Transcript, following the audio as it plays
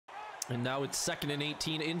And now it's 2nd and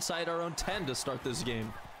 18 inside our own 10 to start this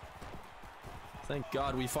game. Thank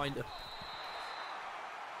God we find...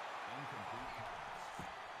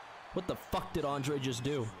 What the fuck did Andre just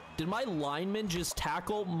do? Did my lineman just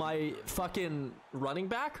tackle my fucking running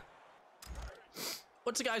back?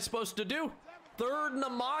 What's the guy supposed to do? 3rd and a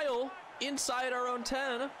mile inside our own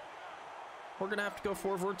 10. We're gonna have to go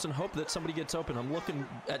forwards and hope that somebody gets open. I'm looking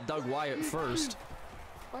at Doug Wyatt first.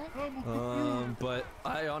 But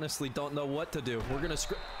I honestly don't know what to do. We're gonna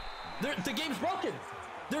the game's broken.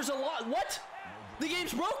 There's a lot. What? The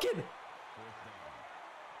game's broken.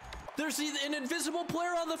 There's an invisible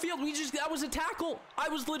player on the field. That was a tackle. I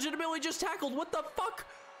was legitimately just tackled. What the fuck?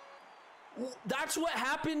 That's what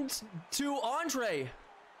happened to Andre.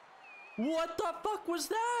 What the fuck was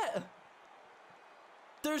that?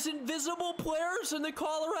 There's invisible players in the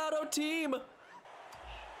Colorado team.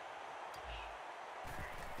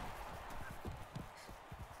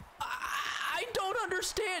 I don't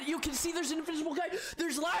understand. You can see there's an invisible guy.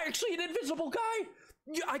 There's actually an invisible guy.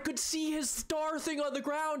 I could see his star thing on the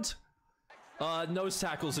ground. Nose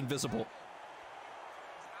tackle's invisible.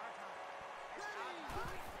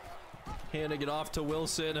 Handing it off to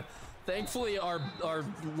Wilson. Thankfully, our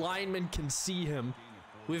lineman can see him.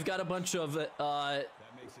 We've got a bunch of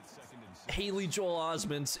Haley Joel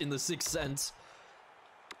Osmonds in the Sixth Sense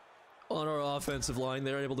on our offensive line.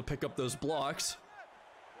 They're able to pick up those blocks.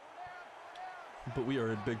 But we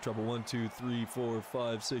are in big trouble. 1, 2, 3, 4,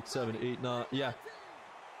 5, 6, 7, 8, 9. Yeah.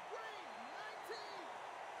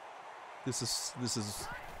 This is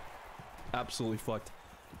absolutely fucked.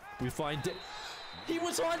 We find he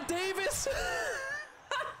was on Davis.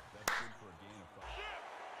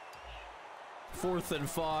 4th and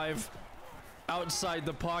 5. Outside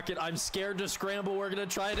the pocket. I'm scared to scramble. We're gonna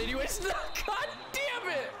try it anyways. God damn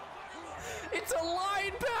it! It's a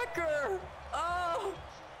linebacker. Oh.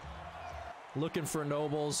 Looking for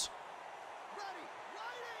Nobles.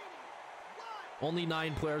 Only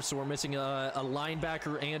 9 players, so we're missing a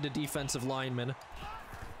linebacker and a defensive lineman.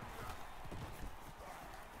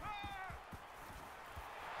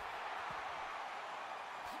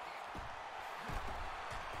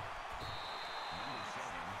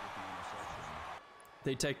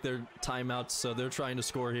 They take their timeouts, so they're trying to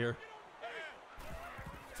score here.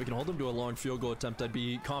 If we can hold them to a long field goal attempt, I'd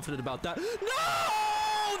be confident about that. No!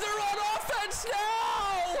 They're on offense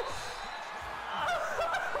now!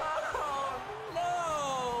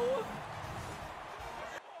 No!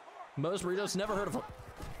 Moe's Burritos, never heard of him.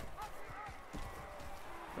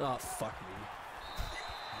 Oh, fuck me.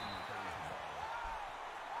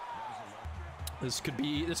 This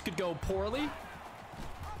could go poorly.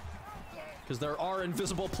 Because there are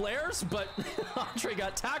invisible players, but Andre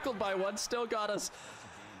got tackled by one, still got us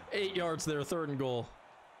 8 yards there, 3rd and goal.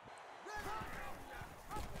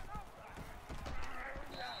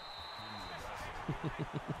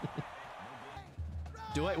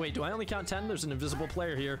 Do I only count 10? There's an invisible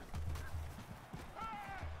player here.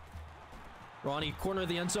 Ronnie, corner of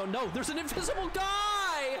the end zone. No, there's an invisible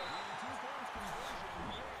guy!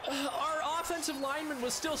 Our offensive lineman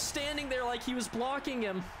was still standing there like he was blocking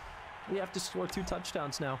him. We have to score 2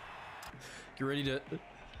 touchdowns now. Get ready to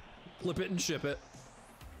flip it and ship it.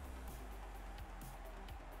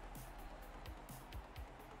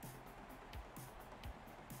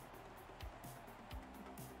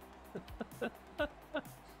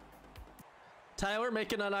 Tyler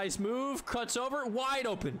making a nice move, cuts over, wide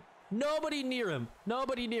open. Nobody near him.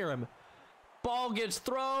 Nobody near him. Ball gets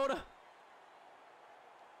thrown.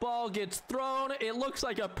 Ball gets thrown. It looks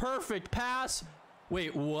like a perfect pass.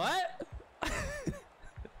 Wait, what?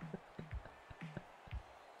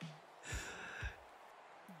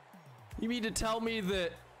 You mean to tell me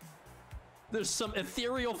that there's some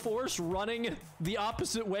ethereal force running the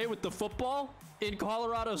opposite way with the football in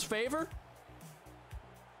Colorado's favor?